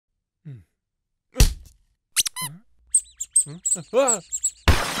Ah!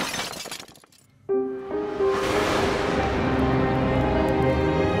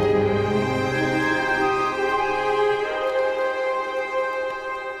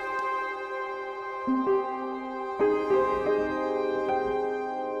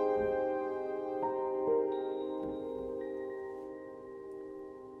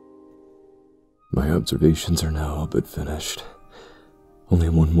 My observations are now all but finished. Only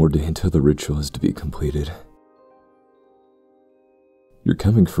one more day until the ritual is to be completed. You're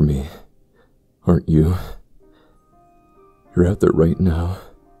coming for me, aren't you? You're out there right now,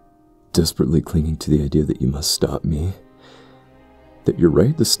 desperately clinging to the idea that you must stop me. That you're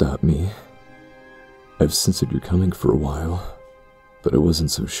right to stop me. I've sensed you're coming for a while, but I wasn't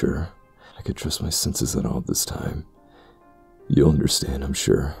so sure I could trust my senses at all this time. You'll understand, I'm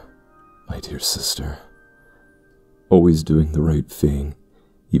sure. My dear sister, always doing the right thing,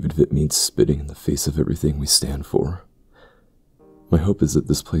 even if it means spitting in the face of everything we stand for. My hope is that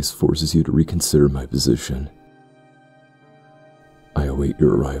this place forces you to reconsider my position. I await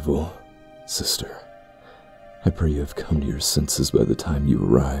your arrival, sister. I pray you have come to your senses by the time you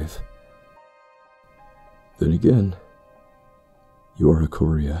arrive. Then again, you are a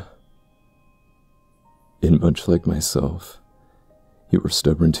Koria. And much like myself, you were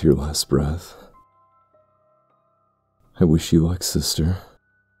stubborn to your last breath. I wish you luck, sister.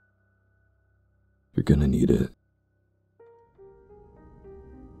 You're gonna need it.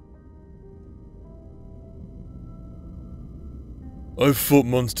 I've fought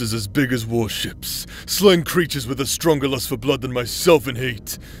monsters as big as warships, slain creatures with a stronger lust for blood than myself in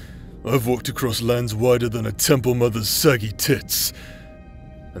heat. I've walked across lands wider than a temple mother's saggy tits.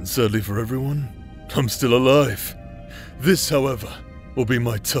 And sadly for everyone, I'm still alive. This, however, will be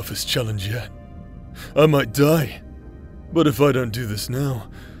my toughest challenge yet. I might die, but if I don't do this now,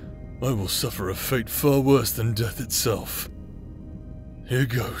 I will suffer a fate far worse than death itself. Here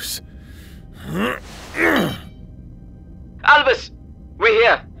goes. Albus! We're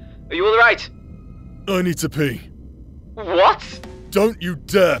here! Are you alright? I need to pee. What? Don't you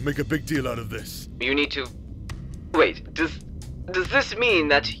dare make a big deal out of this. You need to... Wait, does this mean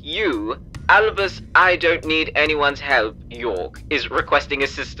that you, Albus, I don't need anyone's help, York, is requesting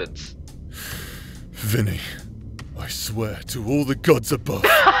assistance? Vinny, I swear to all the gods above.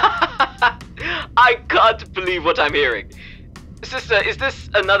 I can't believe what I'm hearing. Sister, is this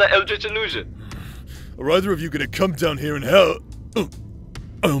another eldritch illusion? Are either of you gonna come down here and hell? Oh,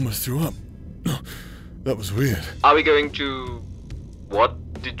 I almost threw up. Oh, that was weird. Are we going to...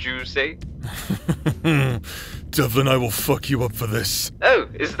 What did you say? Devlin, I will fuck you up for this. Oh,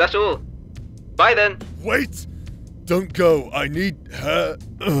 is that all? Bye then. Wait! Don't go. I need hair.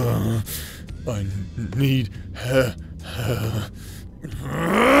 I need hair.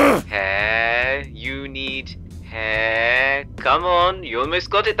 Hair? You need hair? Come on, you almost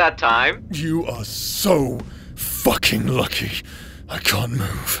got it that time. You are so fucking lucky. I can't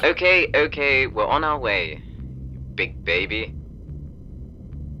move. Okay, we're on our way. You big baby.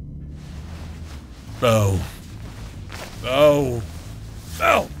 Ow. Ow.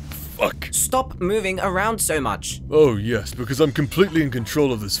 Ow. Fuck. Stop moving around so much. Oh yes, because I'm completely in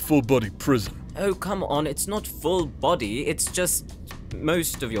control of this full-body prison. Oh, come on, it's not full body, it's just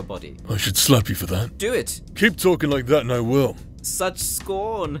most of your body. I should slap you for that. Do it. Keep talking like that and I will. Such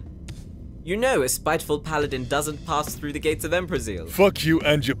scorn. You know a spiteful paladin doesn't pass through the gates of Emperorzeal. Fuck you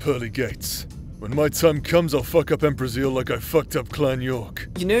and your pearly gates. When my time comes, I'll fuck up Emperorzeal like I fucked up Clan York.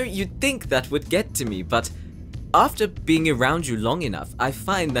 You know, you'd think that would get to me, but after being around you long enough, I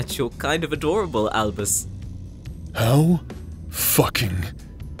find that you're kind of adorable, Albus. How fucking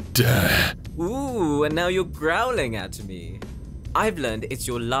dare? Ooh, and now you're growling at me. I've learned it's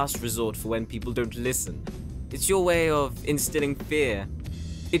your last resort for when people don't listen. It's your way of instilling fear.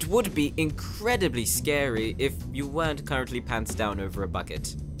 It would be incredibly scary if you weren't currently pants down over a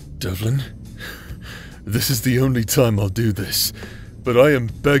bucket. Devlin, this is the only time I'll do this, but I am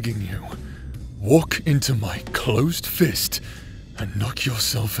begging you, walk into my closed fist and knock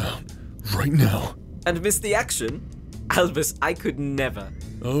yourself out right now. And miss the action? Albus, I could never.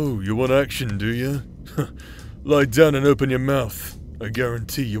 Oh, you want action, do you? Lie down and open your mouth. I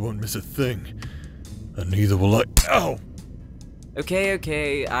guarantee you won't miss a thing. And neither will I. Ow!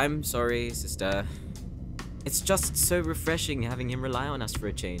 Okay, I'm sorry, sister. It's just so refreshing having him rely on us for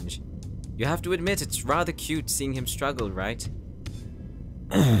a change. You have to admit it's rather cute seeing him struggle, right?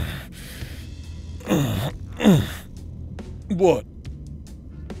 What?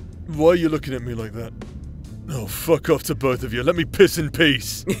 Why are you looking at me like that? Oh, fuck off to both of you. Let me piss in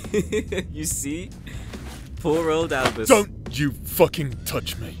peace. You see? Poor old Albus. Don't you fucking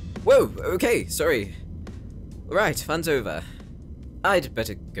touch me. Whoa, okay, sorry. Right, fun's over. I'd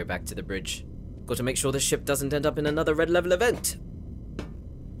better go back to the bridge. Got to make sure the ship doesn't end up in another red level event.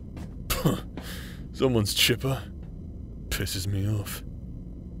 Someone's chipper. Pisses me off.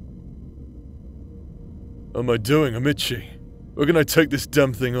 How am I doing? I'm itchy. Where can I take this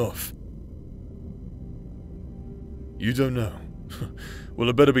damn thing off? You don't know. Well,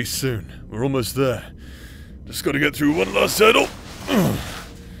 it better be soon. We're almost there. Just gotta get through one last hurdle.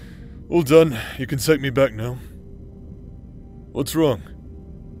 All done. You can take me back now. What's wrong?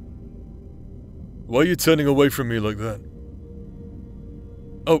 Why are you turning away from me like that?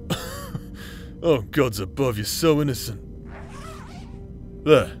 Oh. Oh, gods above, you're so innocent.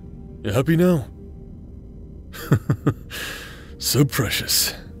 There. You happy now? So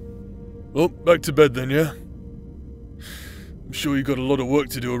precious. Well, back to bed then, yeah? I'm sure you got a lot of work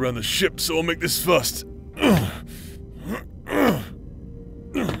to do around the ship, so I'll make this fast.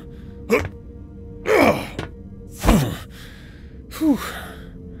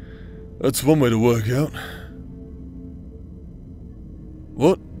 That's one way to work out.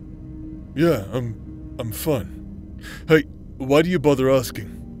 What? Yeah, I'm fine. Hey, why do you bother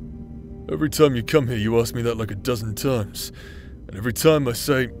asking? Every time you come here, you ask me that like a dozen times. And every time I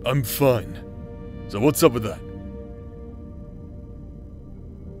say, I'm fine. So what's up with that?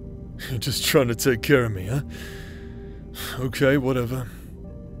 You're just trying to take care of me, huh? Okay, whatever.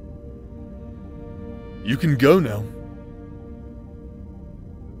 You can go now.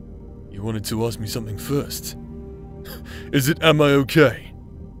 You wanted to ask me something first. Is it, am I okay?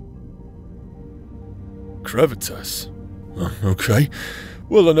 Gravitas? Okay.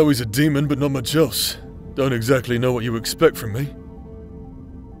 Well, I know he's a demon, but not much else. Don't exactly know what you expect from me.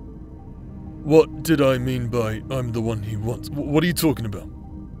 What did I mean by I'm the one he wants? What are you talking about?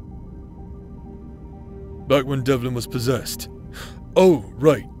 Back when Devlin was possessed. Oh,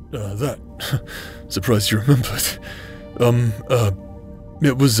 right. That. Surprised you remembered.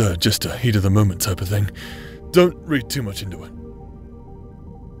 It was just a heat of the moment type of thing. Don't read too much into it.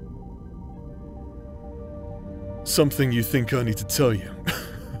 Something you think I need to tell you.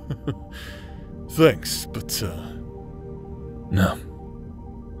 Thanks, but, no.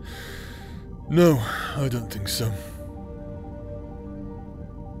 No, I don't think so.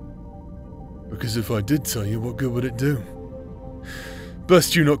 Because if I did tell you, what good would it do?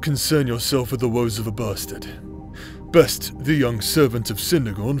 Best you not concern yourself with the woes of a bastard. Best the young servant of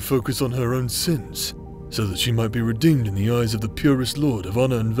Synagogue focus on her own sins, so that she might be redeemed in the eyes of the purest lord of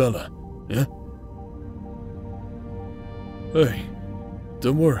honor and valor, yeah? Hey,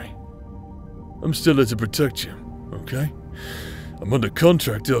 don't worry. I'm still here to protect you, okay? I'm under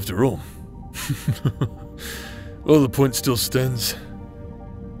contract after all. Well, the point still stands.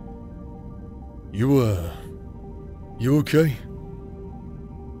 You okay?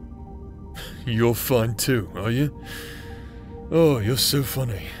 You're fine too, are you? Oh, you're so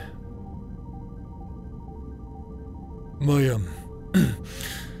funny. My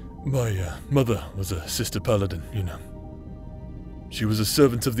mother was a sister paladin, you know. She was a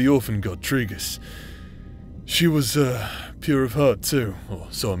servant of the orphan god Trigus. She was, pure of heart too, or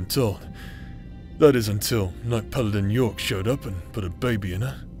so I'm told. That is until Knight Paladin York showed up and put a baby in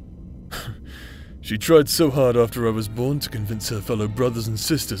her. She tried so hard after I was born to convince her fellow brothers and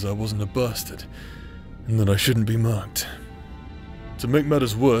sisters I wasn't a bastard, and that I shouldn't be marked. To make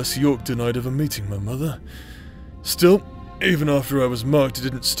matters worse, York denied ever meeting my mother. Still, even after I was marked, it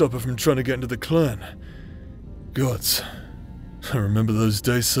didn't stop her from trying to get into the clan. Gods, I remember those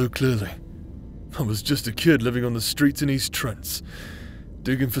days so clearly. I was just a kid living on the streets in East Trents,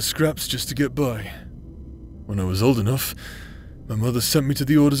 digging for scraps just to get by. When I was old enough, my mother sent me to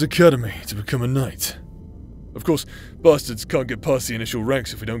the Order's Academy to become a knight. Of course, bastards can't get past the initial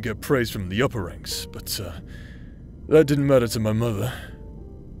ranks if we don't get praise from the upper ranks, but that didn't matter to my mother.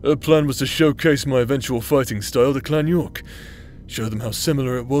 Her plan was to showcase my eventual fighting style to Clan York, show them how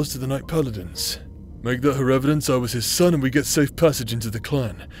similar it was to the Knight Paladins, make that her evidence I was his son and we get safe passage into the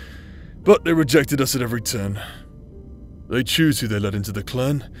clan. But they rejected us at every turn. They choose who they let into the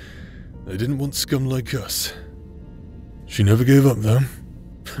clan. They didn't want scum like us. She never gave up, though.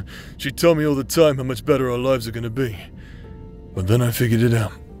 She told me all the time how much better our lives are going to be. But then I figured it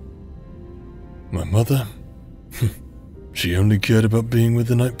out. My mother? She only cared about being with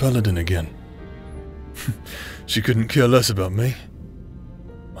the Knight Paladin again. She couldn't care less about me.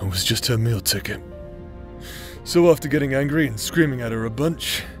 I was just her meal ticket. So after getting angry and screaming at her a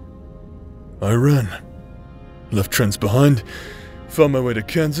bunch, I ran. Left Trents behind, found my way to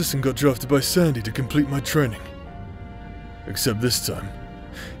Kansas and got drafted by Sandy to complete my training. Except this time,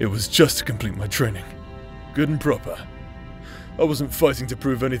 it was just to complete my training. Good and proper. I wasn't fighting to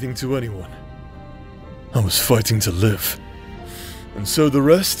prove anything to anyone. I was fighting to live. And so the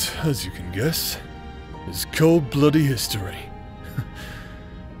rest, as you can guess, is cold-bloody history.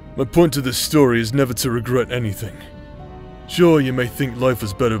 My point to this story is never to regret anything. Sure, you may think life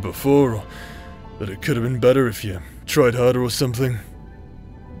was better before, or that it could have been better if you tried harder or something.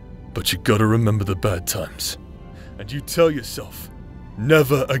 But you gotta remember the bad times. And you tell yourself,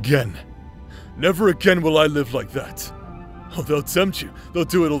 never again. Never again will I live like that. Oh, they'll tempt you. They'll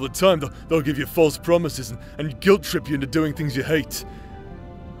do it all the time. They'll give you false promises and guilt trip you into doing things you hate.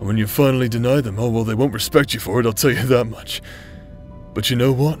 And when you finally deny them, oh well, they won't respect you for it, I'll tell you that much. But you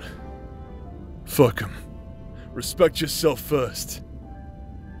know what? Fuck them. Respect yourself first.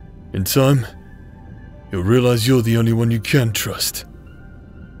 In time, you'll realize you're the only one you can trust.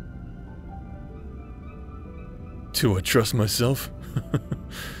 Do I trust myself?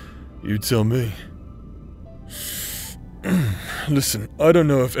 You tell me. Listen, I don't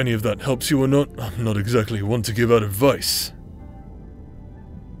know if any of that helps you or not. I'm not exactly one to give out advice.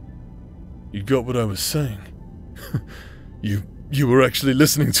 You got what I was saying? You were actually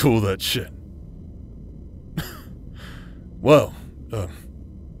listening to all that shit. Well,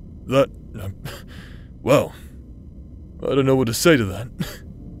 well, I don't know what to say to that.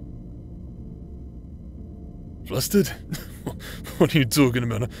 Flustered? What are you talking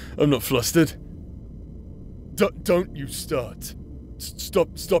about? I'm not flustered. Don't you start.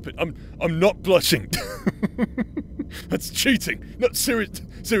 Stop it. I'm not blushing. That's cheating. No,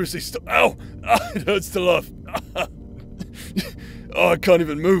 seriously, stop. Ow! It hurts to laugh. Oh, I can't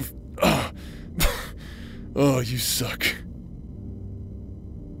even move. Oh, you suck.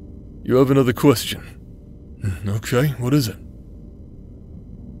 You have another question. Okay, what is it?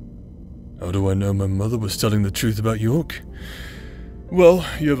 How do I know my mother was telling the truth about York? Well,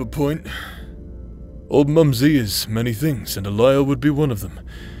 you have a point. Old Mumsy is many things, and a liar would be one of them.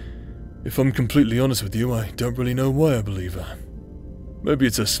 If I'm completely honest with you, I don't really know why I believe her. Maybe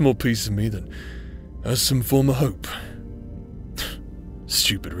it's a small piece of me that has some form of hope.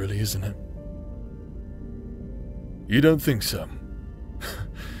 Stupid, really, isn't it? You don't think so?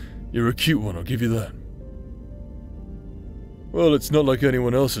 You're a cute one, I'll give you that. Well, it's not like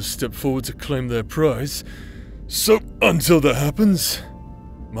anyone else has stepped forward to claim their prize. So, until that happens,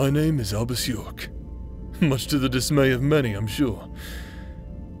 my name is Albus York. Much to the dismay of many, I'm sure.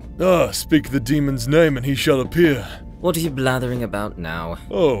 Speak the demon's name and he shall appear. What are you blathering about now?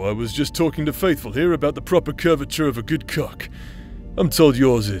 Oh, I was just talking to Faithful here about the proper curvature of a good cock. I'm told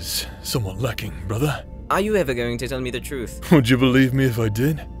yours is somewhat lacking, brother. Are you ever going to tell me the truth? Would you believe me if I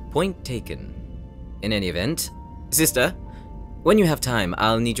did? Point taken. In any event, sister, when you have time,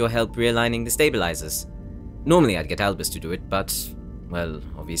 I'll need your help realigning the stabilizers. Normally I'd get Albus to do it, but, well,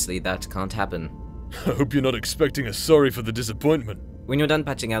 obviously that can't happen. I hope you're not expecting a sorry for the disappointment. When you're done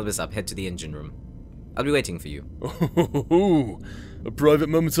patching Albus up, head to the engine room. I'll be waiting for you. Oh, a private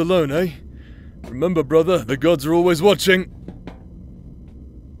moment alone, eh? Remember, brother, the gods are always watching.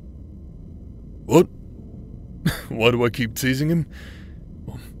 What? Why do I keep teasing him?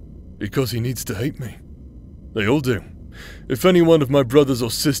 Well, because he needs to hate me. They all do. If any one of my brothers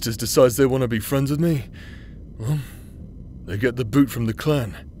or sisters decides they want to be friends with me, well, they get the boot from the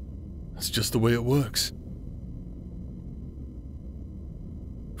clan. That's just the way it works.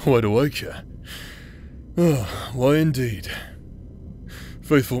 Why do I care? Oh, why indeed.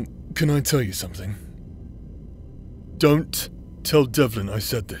 Faithful, can I tell you something? Don't tell Devlin I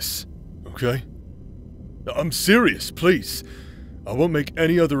said this, okay? I'm serious, please. I won't make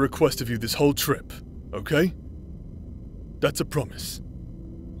any other request of you this whole trip, okay? That's a promise.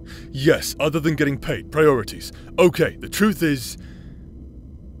 Yes, other than getting paid, priorities. Okay, the truth is,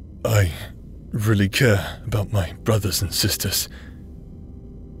 I really care about my brothers and sisters.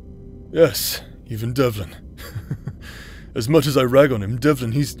 Yes, even Devlin. As much as I rag on him,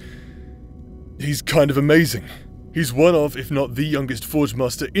 Devlin, he's kind of amazing. He's one of, if not the youngest forge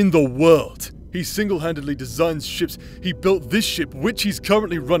master in the world. He single-handedly designs ships. He built this ship, which he's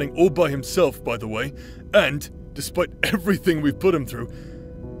currently running all by himself, by the way. And, despite everything we've put him through,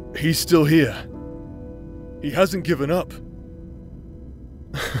 he's still here. He hasn't given up.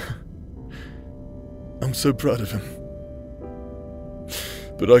 I'm so proud of him.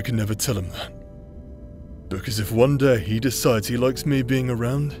 But I can never tell him that. Because if one day he decides he likes me being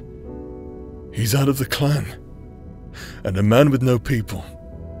around, he's out of the clan. And a man with no people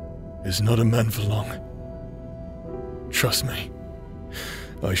is not a man for long. Trust me.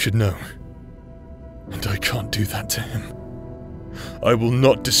 I should know. And I can't do that to him. I will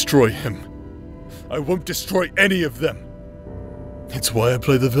not destroy him. I won't destroy any of them. It's why I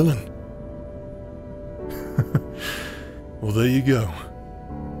play the villain. Well, there you go.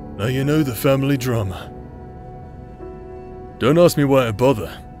 Now you know the family drama. Don't ask me why I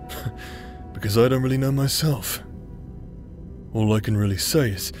bother, because I don't really know myself. All I can really say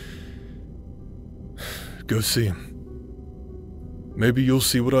is, go see him. Maybe you'll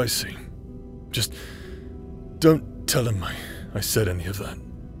see what I see. Just don't tell him I said any of that.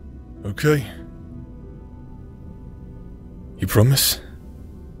 Okay? You promise?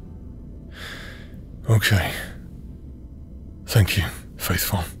 Okay. Thank you,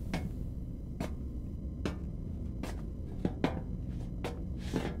 Faithful.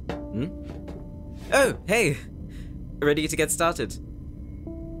 Oh, hey! Ready to get started?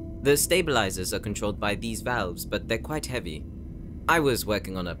 The stabilizers are controlled by these valves, but they're quite heavy. I was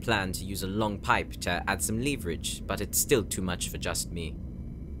working on a plan to use a long pipe to add some leverage, but it's still too much for just me.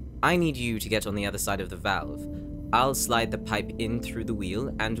 I need you to get on the other side of the valve. I'll slide the pipe in through the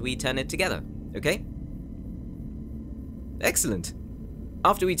wheel and we turn it together, okay? Excellent.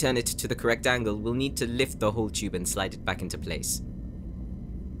 After we turn it to the correct angle, we'll need to lift the whole tube and slide it back into place.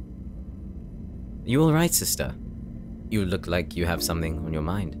 You alright, sister? You look like you have something on your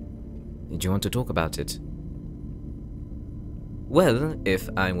mind. Did you want to talk about it? Well, if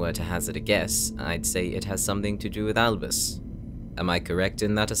I were to hazard a guess, I'd say it has something to do with Albus. Am I correct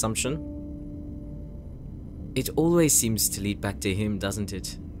in that assumption? It always seems to lead back to him, doesn't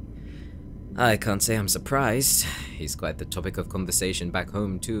it? I can't say I'm surprised. He's quite the topic of conversation back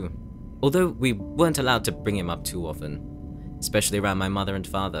home too. Although we weren't allowed to bring him up too often, especially around my mother and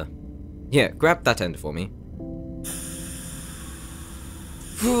father. Here, grab that end for me.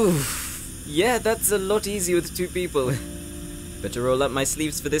 Whew. Yeah, that's a lot easier with two people. Better roll up my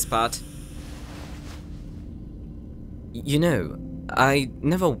sleeves for this part. You know, I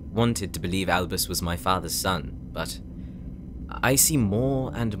never wanted to believe Albus was my father's son, but I see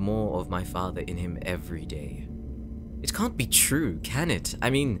more and more of my father in him every day. It can't be true, can it? I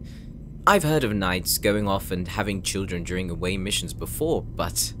mean, I've heard of knights going off and having children during away missions before,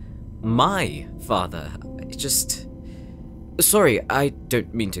 but my father, it just... Sorry, I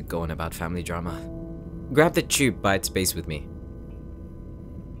don't mean to go on about family drama. Grab the tube by its base with me.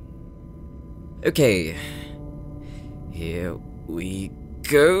 Okay, here we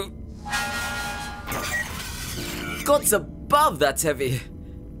go. Gods above, that's heavy.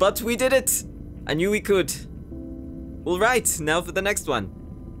 But we did it. I knew we could. Alright, now for the next one.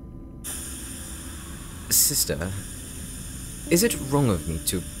 Sister, is it wrong of me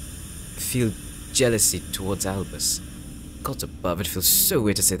to feel jealousy towards Albus? Gods above, it feels so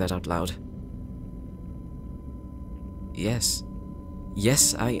weird to say that out loud. Yes.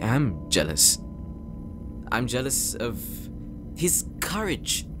 Yes, I am jealous. I'm jealous of his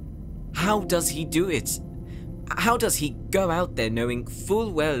courage. How does he do it? How does he go out there knowing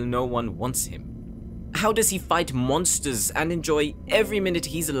full well no one wants him? How does he fight monsters and enjoy every minute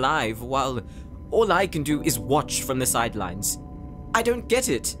he's alive while all I can do is watch from the sidelines? I don't get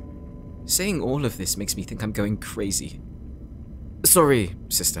it. Saying all of this makes me think I'm going crazy. Sorry,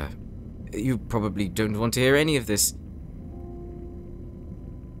 sister. You probably don't want to hear any of this.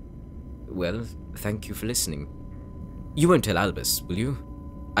 Well, thank you for listening. You won't tell Albus, will you?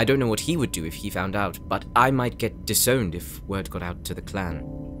 I don't know what he would do if he found out, but I might get disowned if word got out to the clan.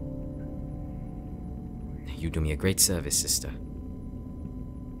 You do me a great service, sister.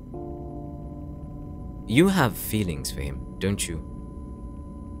 You have feelings for him, don't you?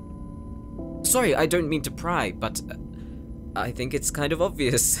 Sorry, I don't mean to pry, but I think it's kind of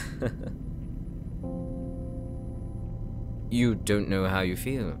obvious. You don't know how you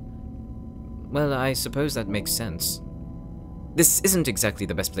feel. Well, I suppose that makes sense. This isn't exactly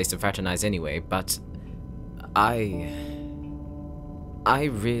the best place to fraternize anyway, but I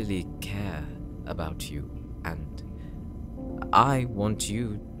really care about you, and I want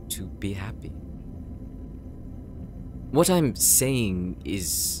you to be happy. What I'm saying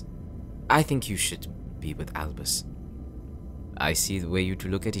is, I think you should be with Albus. I see the way you two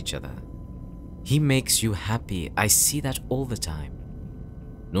look at each other. He makes you happy. I see that all the time.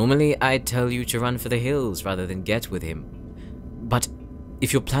 Normally, I'd tell you to run for the hills rather than get with him. But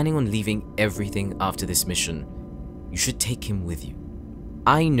if you're planning on leaving everything after this mission, you should take him with you.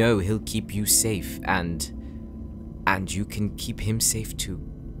 I know he'll keep you safe, and you can keep him safe too.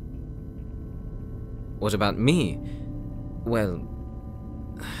 What about me? Well,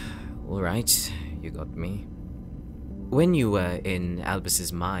 alright, you got me. When you were in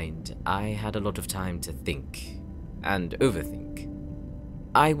Albus's mind, I had a lot of time to think and overthink.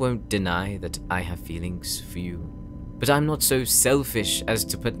 I won't deny that I have feelings for you, but I'm not so selfish as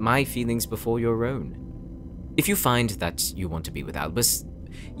to put my feelings before your own. If you find that you want to be with Albus,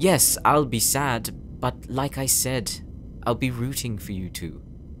 yes, I'll be sad, but like I said, I'll be rooting for you too.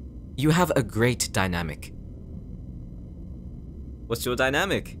 You have a great dynamic. What's your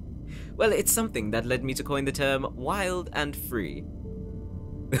dynamic? Well, it's something that led me to coin the term wild and free.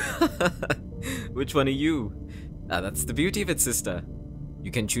 Which one are you? That's the beauty of it, sister. You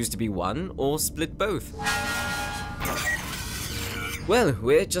can choose to be one or split both. Well,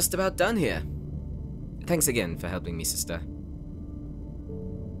 we're just about done here. Thanks again for helping me, sister.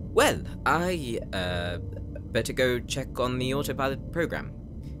 Well, I better go check on the autopilot program.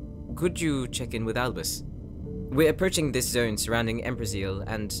 Could you check in with Albus? We're approaching this zone surrounding Embrasil,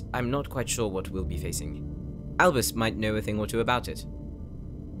 and I'm not quite sure what we'll be facing. Albus might know a thing or two about it.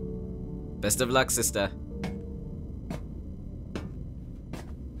 Best of luck, sister.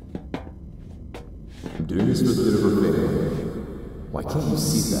 I'm doing this for the bit of a favor. Why can't you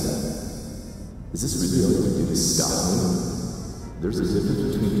see that? Is this really all you can do to stop me? There's a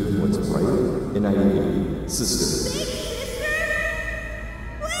difference between doing what's right and I mean, sister.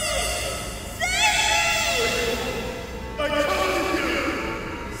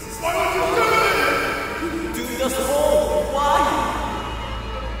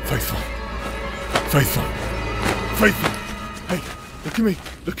 Faithful. Faithful. Hey, look at me.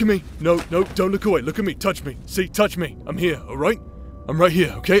 Look at me. No, don't look away. Look at me. Touch me. See, touch me. I'm here, alright? I'm right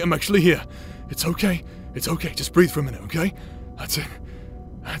here, okay? I'm actually here. It's okay. It's okay. Just breathe for a minute, okay? That's it.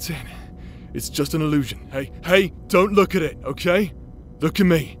 That's it. It's just an illusion. Hey, don't look at it, okay? Look at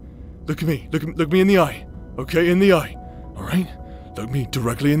me. Look at me. Look me in the eye. Okay, in the eye. Alright? Look me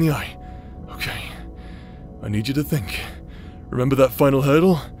directly in the eye. Okay. I need you to think. Remember that final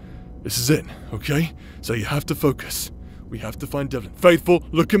hurdle? This is it, okay? So you have to focus. We have to find Devlin. Faithful,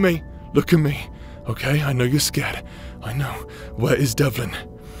 look at me. Look at me. Okay, I know you're scared. I know. Where is Devlin?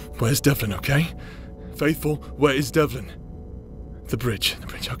 Where's Devlin, okay? Faithful, where is Devlin? The bridge.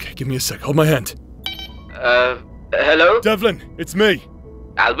 Okay, give me a sec. Hold my hand. Hello? Devlin, it's me.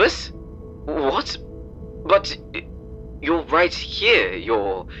 Albus? What? But you're right here.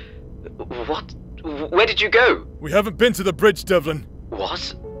 What? Where did you go? We haven't been to the bridge, Devlin.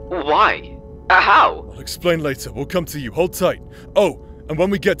 What? Why? How? I'll explain later. We'll come to you. Hold tight. Oh, and when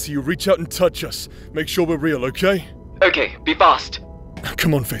we get to you, reach out and touch us. Make sure we're real, okay? Okay, be fast.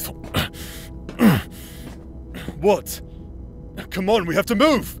 Come on, Faithful. What? Come on, we have to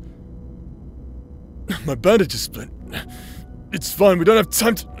move! My bandage is split. It's fine, we don't have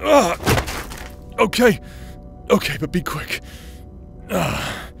time to... Okay, but be quick.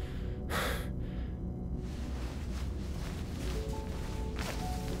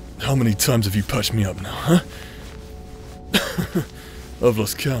 How many times have you patched me up now, huh? I've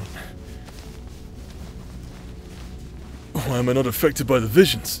lost count. Why am I not affected by the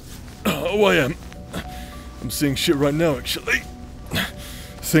visions? Oh, I am. I'm seeing shit right now, actually.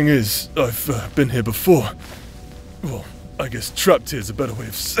 Thing is, I've been here before. Well, I guess trapped here is a better way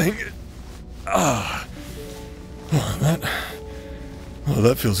of saying it.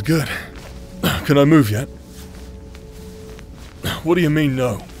 That feels good. Can I move yet? What do you mean,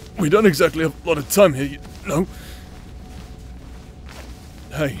 no? We don't exactly have a lot of time here, no?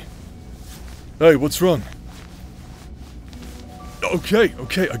 Hey, what's wrong? Okay,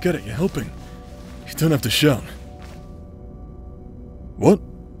 I get it, you're helping. You don't have to shout. What?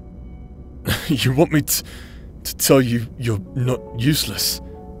 You want me to tell you you're not useless?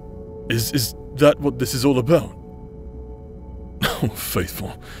 Is that what this is all about? Oh,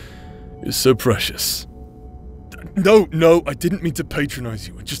 Faithful. You're so precious. No, I didn't mean to patronize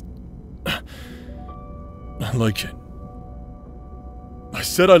you. I like it. I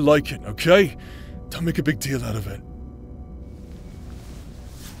said I like it, okay? Don't make a big deal out of it.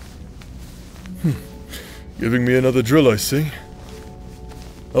 Giving me another drill, I see.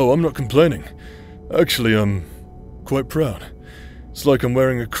 Oh, I'm not complaining. Actually, I'm quite proud. It's like I'm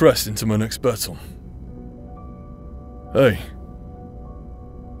wearing a crest into my next battle. Hey.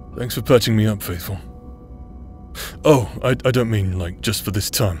 Thanks for patching me up, Faithful. Oh, I don't mean, like, just for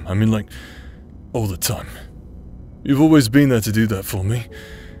this time. I mean, like, all the time. You've always been there to do that for me.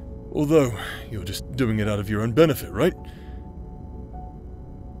 Although, you're just doing it out of your own benefit, right?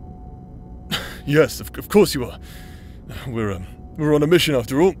 Yes, of course you are. We're on a mission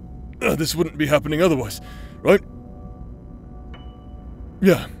after all. This wouldn't be happening otherwise, right?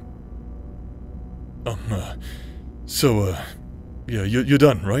 Yeah. Yeah, you're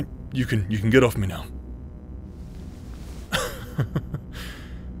done, right? You can get off me now.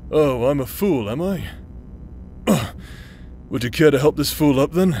 Oh, I'm a fool, am I? Would you care to help this fool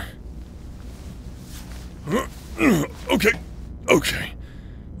up, then? Okay.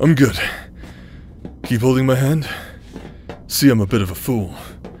 I'm good. Keep holding my hand. See, I'm a bit of a fool.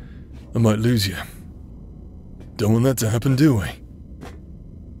 I might lose you. Don't want that to happen, do we?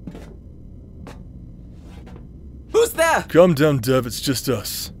 Who's Who's there? Calm down, Dev, it's just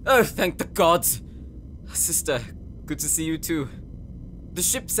us. Oh, thank the gods. Sister, good to see you too. The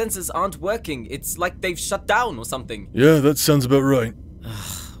ship sensors aren't working. It's like they've shut down or something. Yeah, that sounds about right.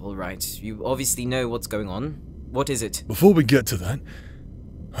 Alright, you obviously know what's going on. What is it? Before we get to that,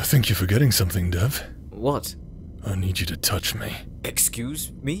 I think you're forgetting something, Dev. What? I need you to touch me.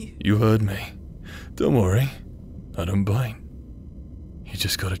 Excuse me? You heard me. Don't worry. I don't bite. You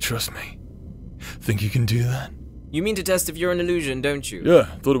just gotta trust me. Think you can do that? You mean to test if you're an illusion, don't you? Yeah,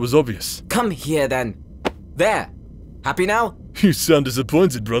 thought it was obvious. Come here then. There. Happy now? You sound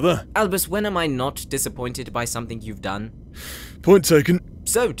disappointed, brother. Albus, when am I not disappointed by something you've done? Point taken.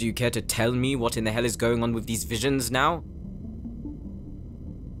 So, do you care to tell me what in the hell is going on with these visions now?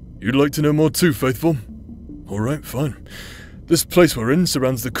 You'd like to know more too, Faithful? Alright, fine. This place we're in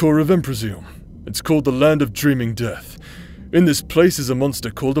surrounds the core of Empresium. It's called the Land of Dreaming Death. In this place is a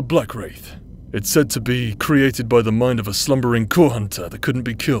monster called a Black Wraith. It's said to be created by the mind of a slumbering core hunter that couldn't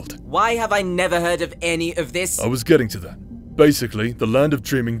be killed. Why have I never heard of any of this? I was getting to that. Basically, the Land of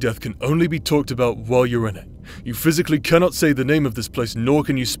Dreaming Death can only be talked about while you're in it. You physically cannot say the name of this place, nor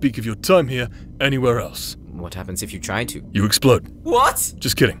can you speak of your time here anywhere else. What happens if you try to? You explode. What?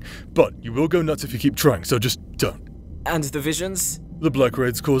 Just kidding. But you will go nuts if you keep trying, so just don't. And the visions? The Black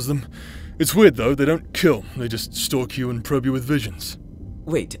Wraiths cause them. It's weird though, they don't kill, they just stalk you and probe you with visions.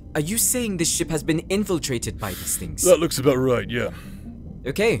 Wait, are you saying this ship has been infiltrated by these things? That looks about right, yeah.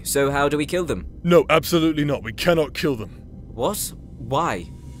 Okay, so how do we kill them? No, absolutely not. We cannot kill them. What? Why?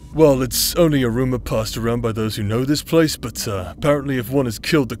 Well, it's only a rumor passed around by those who know this place, but apparently if one is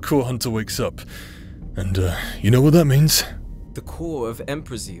killed, the core hunter wakes up. And, you know what that means? The core of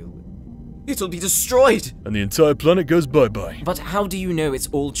Empresium. It'll be destroyed! And the entire planet goes bye-bye. But how do you know it's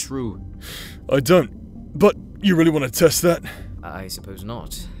all true? I don't. But you really want to test that? I suppose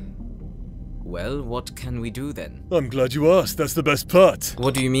not. Well, what can we do then? I'm glad you asked, that's the best part.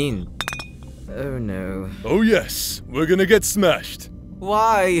 What do you mean? Oh no. Oh yes, we're gonna get smashed.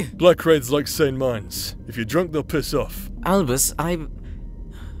 Why? Black Wraiths like sane minds. If you're drunk, they'll piss off. Albus, I've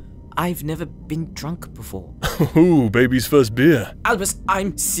never been drunk before. Ooh, baby's first beer. Albus,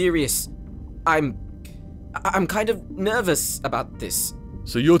 I'm serious. I'm kind of nervous about this.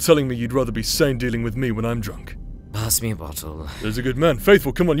 So you're telling me you'd rather be sane dealing with me when I'm drunk? Pass me a bottle. There's a good man.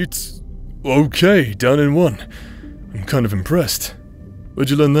 Faithful, come on, Okay, down in one. I'm kind of impressed. Where'd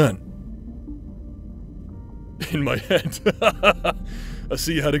you learn that? In my head. I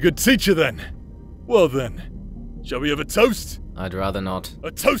see you had a good teacher then. Well then, shall we have a toast? I'd rather not. A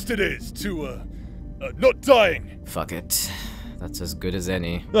toast it is to, not dying. Fuck it. That's as good as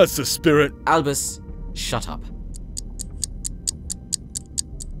any. That's the spirit. Albus, shut up.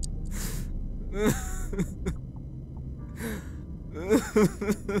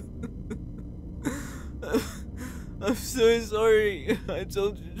 I'm so sorry. I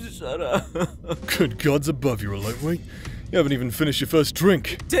told you to shut up. Good gods above, you're a lightweight. You haven't even finished your first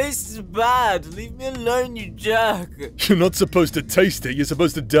drink. Tastes bad. Leave me alone, you jerk. You're not supposed to taste it, you're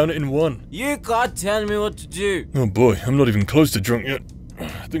supposed to down it in one. You can't tell me what to do. Oh boy, I'm not even close to drunk yet.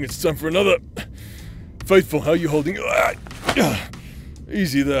 I think it's time for another. Faithful, how are you holding?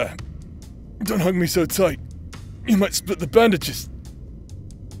 Easy there. Don't hug me so tight. You might split the bandages.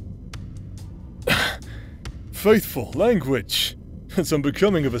 Faithful, language. It's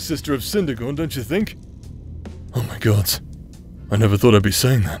unbecoming of a sister of Syndergorn, don't you think? Oh my god. I never thought I'd be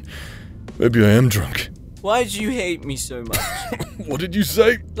saying that. Maybe I am drunk. Why do you hate me so much? What did you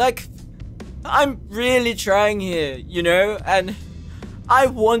say? Like, I'm really trying here, you know? And I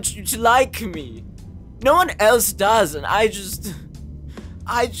want you to like me. No one else does, and I just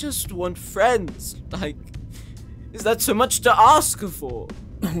want friends. Like, is that so much to ask for?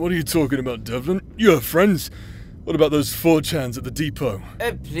 What are you talking about, Devlin? You have friends? What about those 4chans at the depot?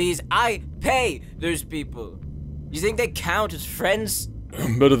 Please, I pay those people. You think they count as friends?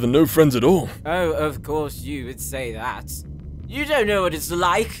 Better than no friends at all. Oh, of course you would say that. You don't know what it's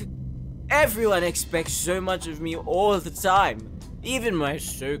like. Everyone expects so much of me all the time. Even my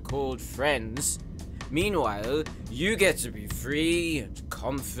so-called friends. Meanwhile, you get to be free and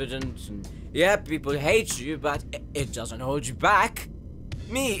confident and yeah, people hate you, but it doesn't hold you back.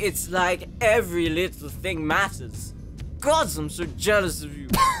 Me, it's like every little thing matters. Gods, I'm so jealous of you.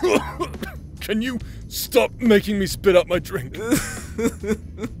 Can you stop making me spit out my drink?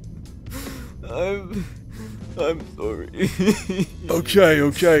 I'm sorry.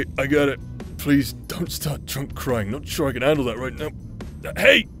 Okay, I get it. Please don't start drunk crying. Not sure I can handle that right now.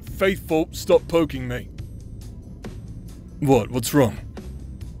 Hey, Faithful, stop poking me. What's wrong?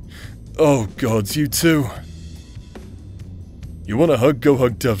 Oh gods, you too. You want a hug? Go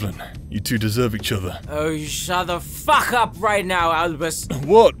hug Devlin. You two deserve each other. Oh, you shut the fuck up right now, Albus.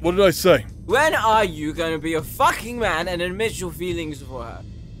 What? What did I say? When are you gonna be a fucking man and admit your feelings for her?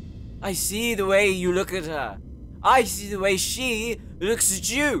 I see the way you look at her. I see the way she looks at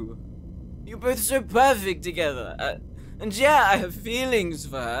you. You're both so perfect together. And yeah, I have feelings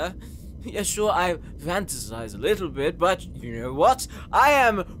for her. Yeah, sure, I fantasize a little bit, but you know what? I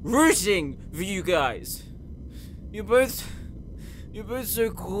am rooting for you guys. You're both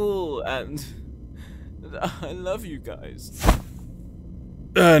so cool, and I love you guys.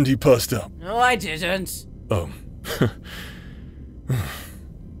 And he passed out. No, I didn't. Oh.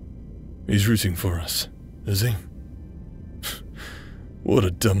 He's rooting for us, is he? What a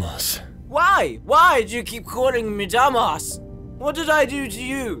dumbass. Why? Why do you keep calling me dumbass? What did I do to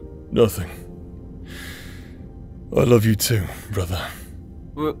you? Nothing. I love you too, brother.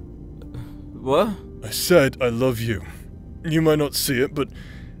 What? I said I love you. You might not see it, but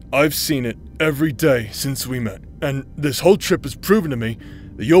I've seen it every day since we met. And this whole trip has proven to me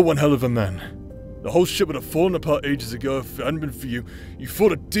that you're one hell of a man. The whole ship would have fallen apart ages ago if it hadn't been for you. You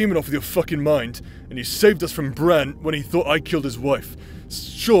fought a demon off with your fucking mind, and you saved us from Bran when he thought I killed his wife.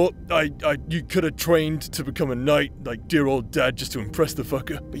 Sure, you could have trained to become a knight, like dear old dad, just to impress the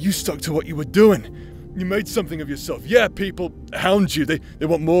fucker, but you stuck to what you were doing. You made something of yourself. Yeah, people hound you, they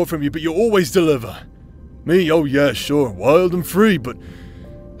want more from you, but you always deliver. Me, oh yeah, sure, wild and free, but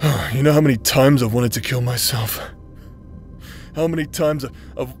you know how many times I've wanted to kill myself? How many times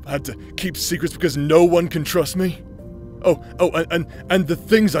I've had to keep secrets because no one can trust me? And the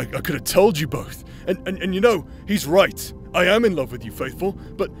things I could have told you both. And you know, he's right. I am in love with you, Faithful,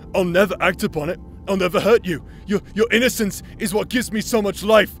 but I'll never act upon it. I'll never hurt you. Your innocence is what gives me so much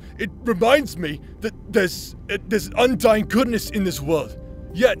life. It reminds me that there's undying goodness in this world.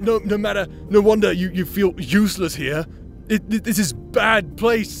 Yeah, no wonder you feel useless here. This is a bad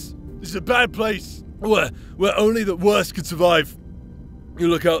place. This is a bad place where only the worst could survive. You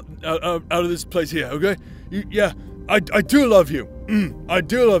look out of this place here, okay? I do love you. I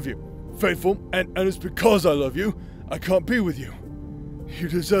do love you, Faithful, and it's because I love you, I can't be with you. You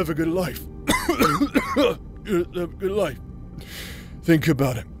deserve a good life. You deserve a good life. Think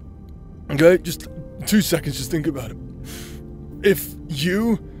about it. Okay? Just 2 seconds, just think about it. If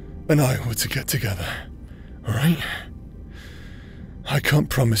you and I were to get together, alright? I can't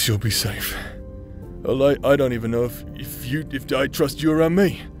promise you'll be safe. Well, I don't even know if I trust you around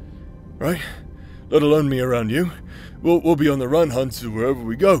me, right? Let alone me around you. We'll be on the run hunts wherever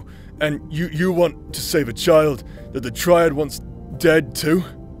we go, and you want to save a child that the Triad wants dead too?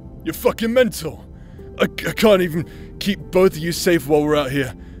 You're fucking mental. I can't even keep both of you safe while we're out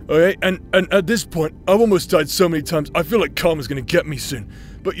here, alright? And at this point, I've almost died so many times, I feel like karma's gonna get me soon.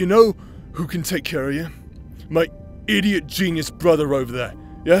 But you know who can take care of you? My idiot genius brother over there,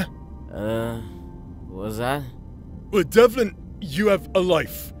 yeah? What was that? With Devlin, you have a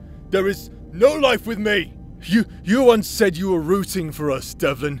life. There is no life with me. You once said you were rooting for us,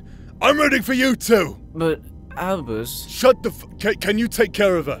 Devlin. I'm rooting for you too. But, Albus... Shut the can you take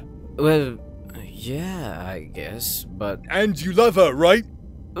care of her? Well, yeah, I guess, but... And you love her, right?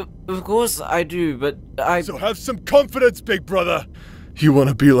 Of course I do, but So have some confidence, big brother. You want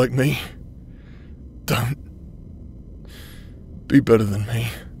to be like me? Don't. Be better than me.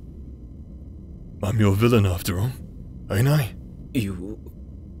 I'm your villain after all, ain't I? You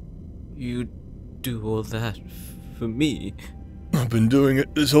do all that for me? I've been doing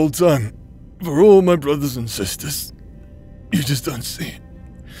it this whole time. For all my brothers and sisters. You just don't see it.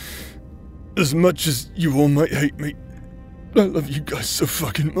 As much as you all might hate me, I love you guys so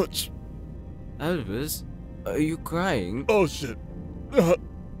fucking much. Albus, are you crying? Oh shit. I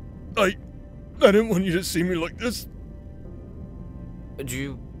didn't want you to see me like this.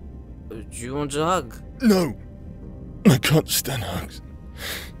 Do you want a hug? No. I can't stand hugs.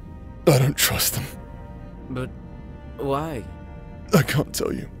 I don't trust them. But why? I can't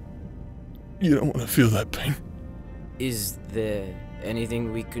tell you. You don't want to feel that pain. Is there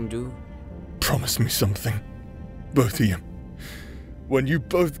anything we can do? Promise me something. Both of you. When you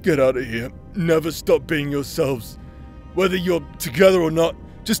both get out of here, never stop being yourselves. Whether you're together or not,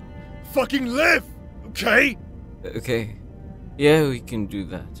 just fucking live, okay? Okay. Yeah, we can do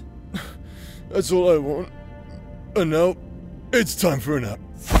that. That's all I want. And now, it's time for a nap.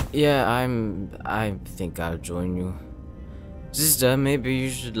 Yeah, I think I'll join you. Sister, maybe you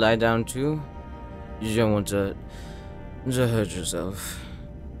should lie down too? You don't want to hurt yourself.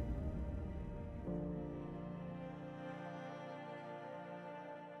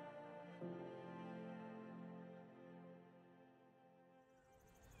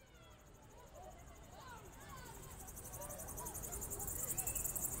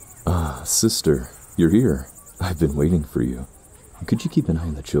 Ah, sister, you're here. I've been waiting for you. Could you keep an eye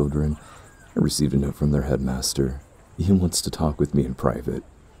on the children? I received a note from their headmaster. He wants to talk with me in private.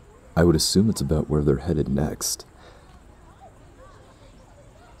 I would assume it's about where they're headed next.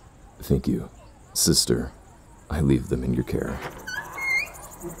 Thank you. Sister, I leave them in your care.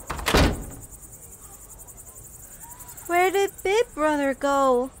 Where did Big Brother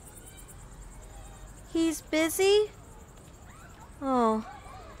go? He's busy? Oh.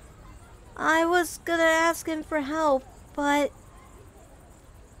 I was gonna ask him for help, but...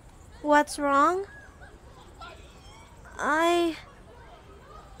 What's wrong? I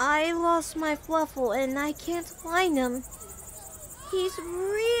lost my Fluffle and I can't find him. He's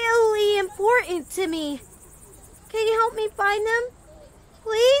really important to me. Can you help me find him?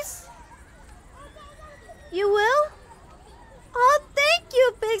 Please? You will? Oh, thank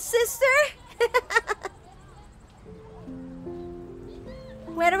you, big sister.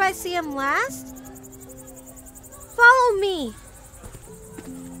 Where do I see him last? Follow me.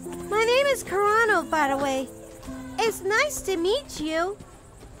 My name is Kerano, by the way. It's nice to meet you.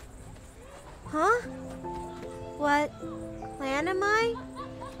 Huh? What clan am I?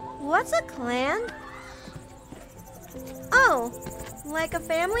 What's a clan? Oh, like a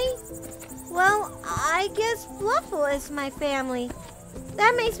family? Well, I guess Fluffle is my family.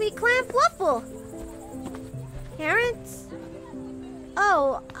 That makes me Clan Fluffle. Parents?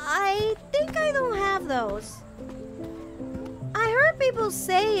 Oh, I think I don't have those. I heard people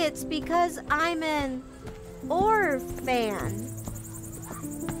say it's because I'm an orphan.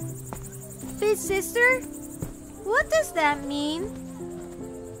 Big sister? What does that mean?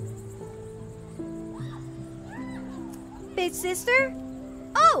 Big sister?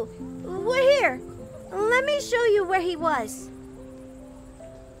 Oh, we're here. Let me show you where he was.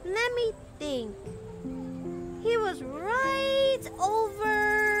 Let me think. He was right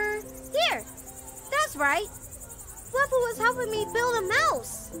over here. That's right. Fluffle was helping me build a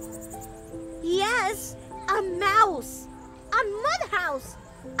mouse. Yes, a mouse. A mud house.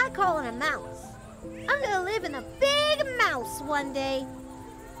 I call it a mouse. I'm gonna live in a big mouse one day.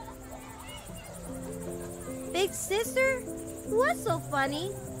 Big sister? What's so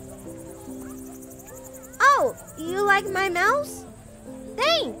funny? Oh, you like my mouse?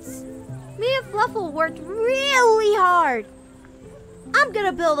 Thanks. Me and Fluffle worked really hard. I'm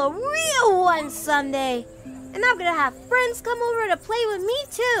gonna build a real one someday. And I'm gonna have friends come over to play with me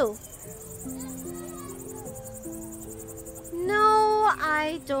too. No,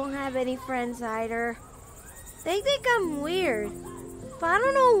 I don't have any friends either. They think I'm weird. But I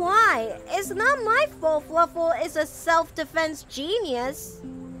don't know why. It's not my fault Fluffle is a self-defense genius.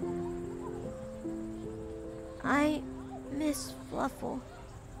 I miss Fluffle.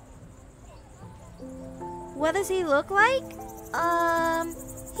 What does he look like?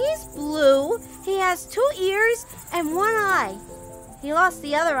 He's blue. He has 2 ears and 1 eye. He lost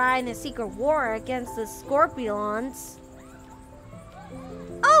the other eye in a secret war against the Scorpions.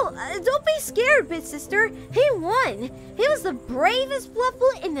 Oh, don't be scared, big sister. He won. He was the bravest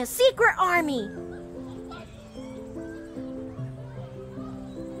Fluffle in the secret army.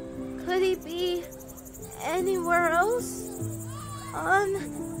 Could he be anywhere else?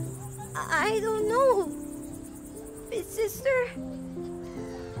 I don't know. Big sister,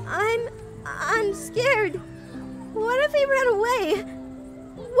 I'm scared. What if he ran away?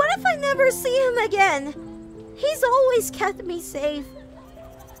 What if I never see him again? He's always kept me safe.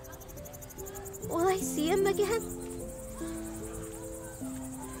 Will I see him again?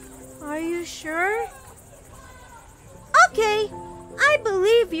 Are you sure? Okay, I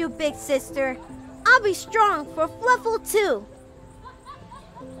believe you, big sister. I'll be strong for Fluffle too.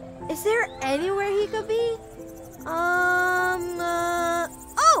 Is there anywhere he could be?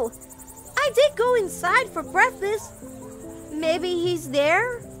 Oh! I did go inside for breakfast. Maybe he's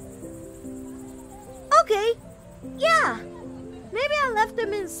there? Okay, yeah. Maybe I left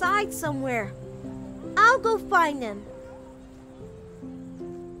him inside somewhere. I'll go find him.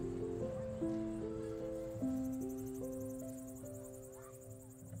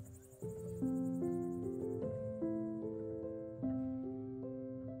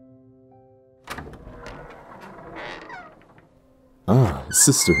 Ah,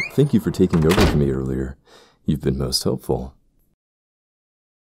 sister, thank you for taking over for me earlier. You've been most helpful.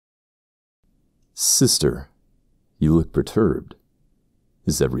 Sister, you look perturbed.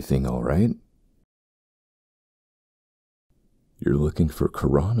 Is everything all right? You're looking for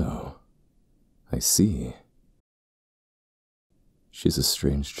Kerano. I see. She's a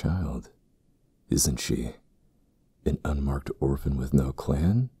strange child, isn't she? An unmarked orphan with no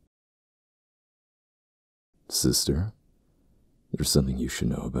clan? Sister, you look perturbed. Is everything all right? You're looking for Kerano. I see. She's a strange child, isn't she? An unmarked orphan with no clan? Sister, you look perturbed. Is everything all right? Sister, you look perturbed. Is everything all right? You're looking for Kerano. I see. An unmarked orphan with no clan? There's something you should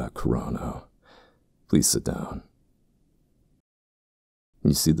know about Kerano. Please sit down.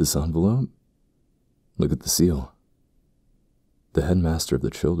 You see this envelope? Look at the seal. The headmaster of the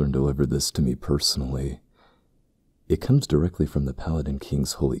children delivered this to me personally. It comes directly from the Paladin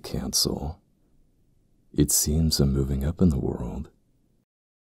King's Holy Council. It seems I'm moving up in the world.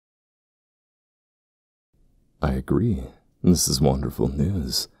 I agree. This is wonderful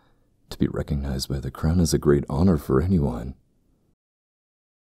news. To be recognized by the crown is a great honor for anyone.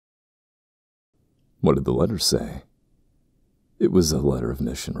 What did the letter say? It was a letter of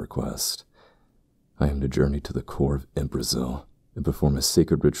mission request. I am to journey to the core of Brazil and perform a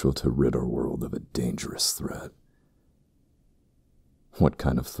sacred ritual to rid our world of a dangerous threat. What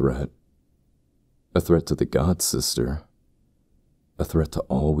kind of threat? A threat to the gods, sister. A threat to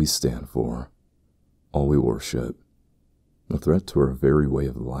all we stand for, all we worship. A threat to our very way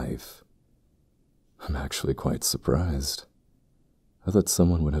of life. I'm actually quite surprised. I thought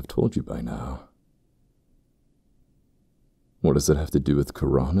someone would have told you by now. What does it have to do with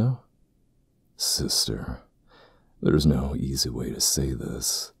Kerano? Sister, there's no easy way to say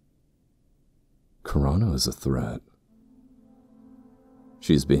this. Kerano is a threat.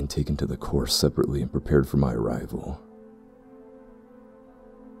 She's being taken to the core separately and prepared for my arrival.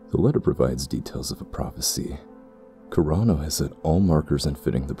 The letter provides details of a prophecy. Kerano has set all markers in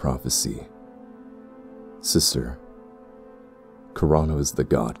fitting the prophecy. Sister, Kerano is the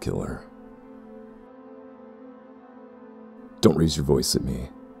god killer. Don't raise your voice at me.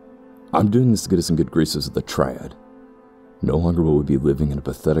 I'm doing this to get us in good graces with the Triad. No longer will we be living in a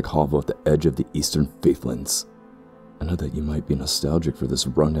pathetic hovel at the edge of the Eastern Faithlands. I know that you might be nostalgic for this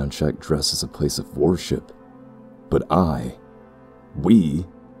rundown shack dressed as a place of worship, but we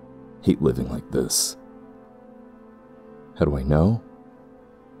hate living like this. How do I know?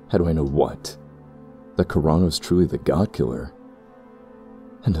 How do I know what? That Kerano is truly the god killer?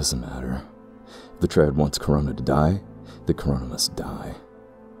 It doesn't matter. If the Triad wants Kerano to die, the Kerano must die.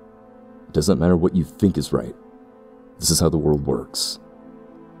 It doesn't matter what you think is right. This is how the world works.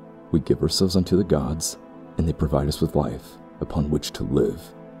 We give ourselves unto the gods, and they provide us with life upon which to live.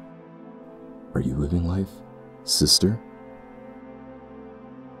 Are you living life, sister?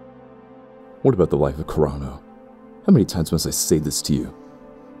 What about the life of Kerano? How many times must I say this to you?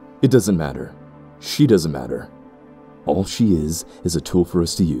 It doesn't matter. She doesn't matter. All she is a tool for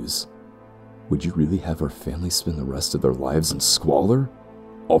us to use. Would you really have our family spend the rest of their lives in squalor?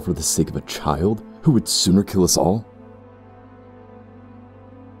 All for the sake of a child who would sooner kill us all?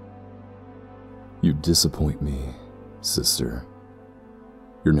 You disappoint me, sister.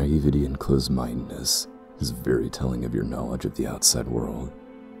 Your naivety and closed-mindedness is very telling of your knowledge of the outside world.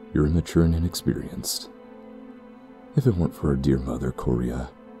 You're immature and inexperienced. If it weren't for our dear mother, Koria,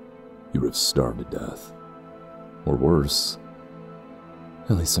 you would have starved to death. Or worse.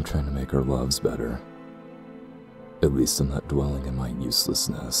 At least I'm trying to make our lives better. At least I'm not dwelling in my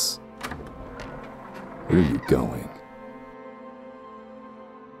uselessness. Where are you going?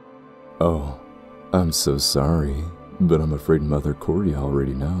 Oh, I'm so sorry, but I'm afraid Mother Koria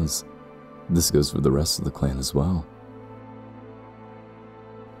already knows. This goes for the rest of the clan as well.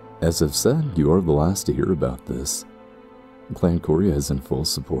 As I've said, you are the last to hear about this. Clan Koria is in full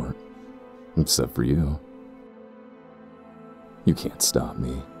support. Except for you. You can't stop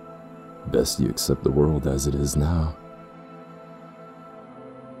me. Best you accept the world as it is now.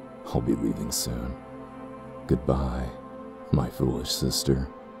 I'll be leaving soon. Goodbye, my foolish sister.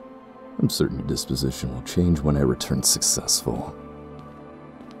 I'm certain your disposition will change when I return successful.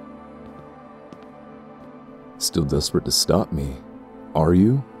 Still desperate to stop me, are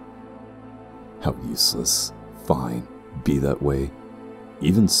you? How useless. Fine, be that way.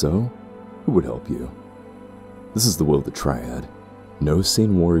 Even so, who would help you? This is the will of the Triad. No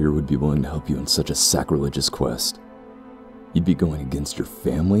sane warrior would be willing to help you in such a sacrilegious quest. You'd be going against your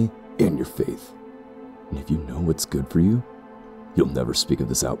family and your faith. And if you know what's good for you, you'll never speak of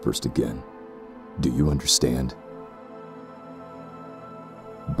this outburst again. Do you understand?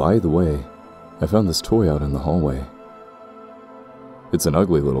 By the way, I found this toy out in the hallway. It's an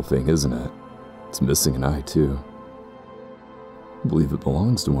ugly little thing, isn't it? It's missing an eye, too. I believe it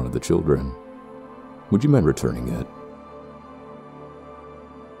belongs to one of the children. Would you mind returning it?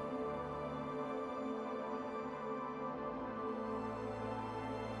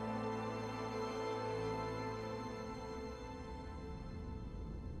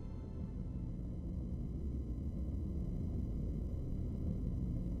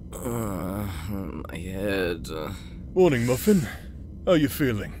 My head. Morning, Muffin. How you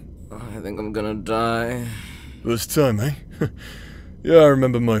feeling? I think I'm gonna die. First time, eh? Yeah, I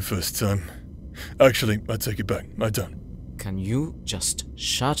remember my first time. Actually, I take it back. I don't. Can you just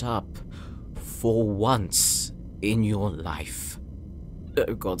shut up for once in your life?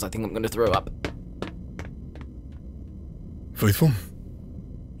 Oh gods, I think I'm gonna throw up. Faithful?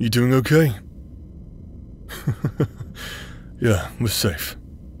 You doing okay? Yeah, we're safe.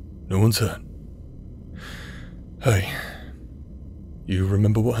 No one's hurt. Hey, you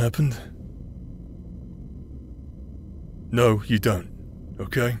remember what happened? No, you don't,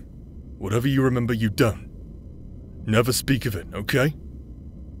 okay? Whatever you remember, you don't. Never speak of it, okay?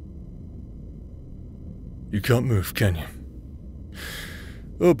 You can't move, can you?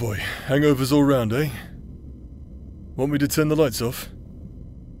 Oh boy, hangovers all round, eh? Want me to turn the lights off?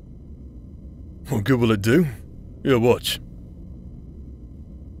 What good will it do? Yeah, watch.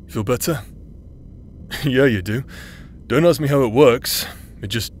 Feel better? Yeah, you do. Don't ask me how it works. It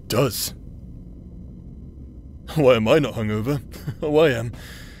just does. Why am I not hungover? Oh, I am.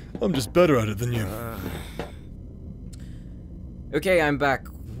 I'm just better at it than you. Okay, I'm back.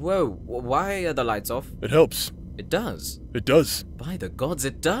 Whoa, why are the lights off? It helps. It does. It does. By the gods,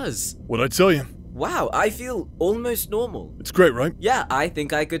 it does. What'd I tell you? Wow, I feel almost normal. It's great, right? Yeah, I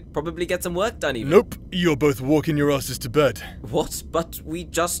think I could probably get some work done even. Nope. You're both walking your asses to bed. What? But we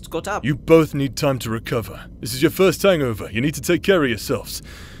just got up. You both need time to recover. This is your first hangover. You need to take care of yourselves.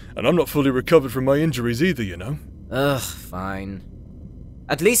 And I'm not fully recovered from my injuries either, you know? Ugh, fine.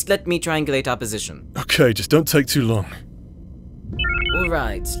 At least let me triangulate our position. Okay, just don't take too long.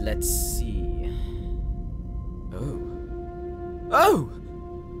 Alright, let's see. Oh!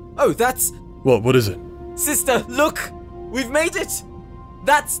 Oh, that's... What is it? Sister, look! We've made it!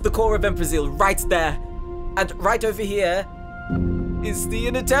 That's the core of Emperorsil right there. And right over here is the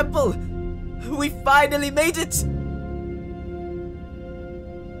inner temple. We finally made it!